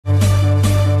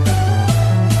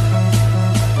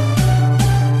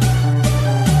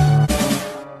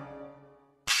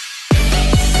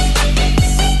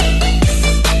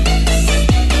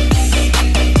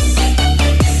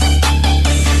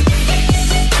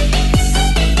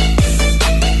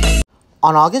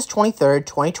On August 23rd,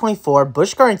 2024,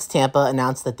 Busch Gardens Tampa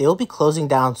announced that they will be closing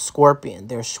down Scorpion,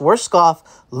 their Schwarzkopf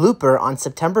Looper, on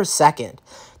September 2nd.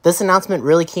 This announcement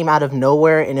really came out of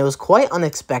nowhere, and it was quite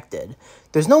unexpected.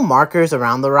 There's no markers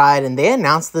around the ride, and they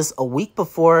announced this a week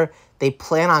before they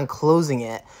plan on closing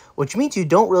it, which means you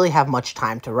don't really have much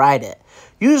time to ride it.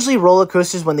 Usually roller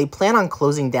coasters, when they plan on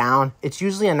closing down, it's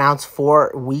usually announced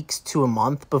 4 weeks to a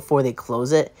month before they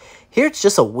close it. Here it's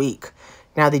just a week.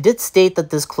 Now, they did state that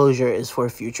this closure is for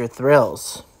future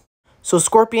thrills. So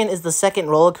Scorpion is the second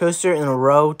roller coaster in a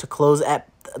row to close at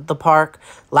the park.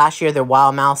 Last year, their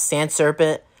Wild Mouse Sand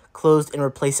Serpent closed in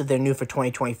replace of their new for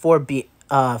 2024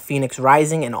 Phoenix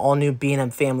Rising, an all-new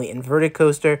B&M Family inverted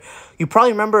coaster. You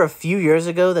probably remember a few years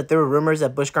ago that there were rumors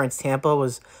that Busch Gardens Tampa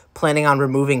was planning on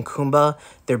removing Kumba,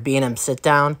 their B&M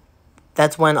sit-down.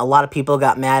 That's when a lot of people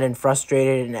got mad and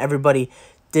frustrated, and everybody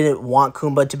didn't want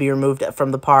Kumba to be removed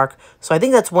from the park. So I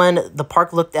think that's when the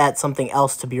park looked at something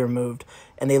else to be removed,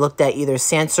 and they looked at either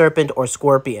Sand Serpent or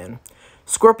Scorpion.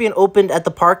 Scorpion opened at the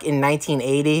park in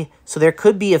 1980, so there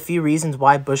could be a few reasons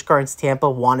why Busch Gardens Tampa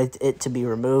wanted it to be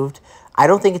removed. I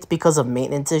don't think it's because of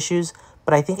maintenance issues,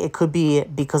 but I think it could be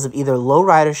because of either low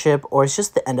ridership or it's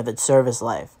just the end of its service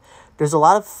life. There's a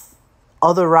lot of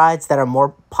other rides that are more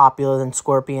popular than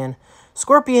Scorpion.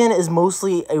 Scorpion is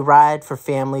mostly a ride for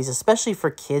families, especially for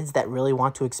kids that really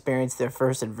want to experience their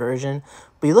first inversion.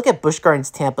 But you look at Busch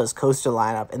Gardens Tampa's coaster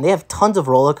lineup, and they have tons of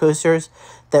roller coasters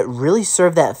that really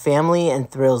serve that family and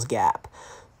thrills gap.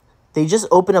 They just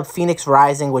opened up Phoenix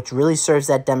Rising, which really serves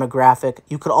that demographic.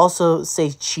 You could also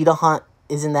say Cheetah Hunt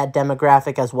is in that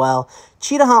demographic as well.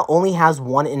 Cheetah Hunt only has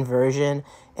one inversion,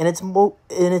 and it's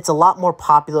a lot more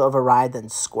popular of a ride than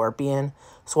Scorpion.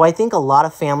 So I think a lot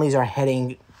of families are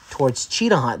heading towards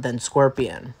Cheetah Hunt than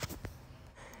Scorpion.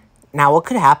 Now, what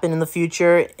could happen in the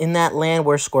future in that land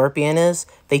where Scorpion is?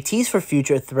 They tease for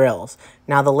future thrills.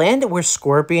 Now, the land where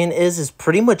Scorpion is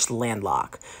pretty much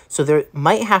landlocked, so they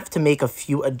might have to make a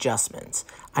few adjustments.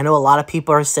 I know a lot of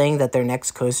people are saying that their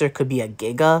next coaster could be a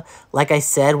Giga. Like I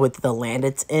said, with the land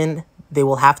it's in, they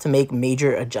will have to make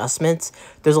major adjustments.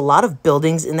 There's a lot of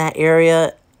buildings in that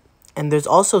area, and there's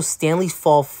also Stanley's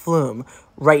Fall Flume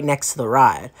right next to the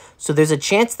ride. So there's a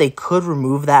chance they could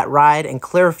remove that ride and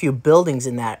clear a few buildings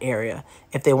in that area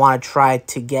if they want to try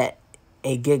to get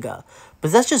a Giga.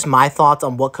 But that's just my thoughts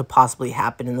on what could possibly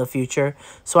happen in the future.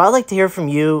 So I'd like to hear from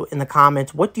you in the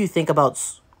comments. What do you think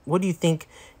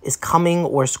is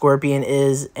coming where Scorpion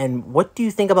is, and what do you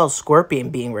think about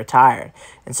Scorpion being retired?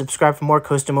 And subscribe for more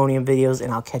Coastermonium videos,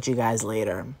 and I'll catch you guys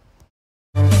later.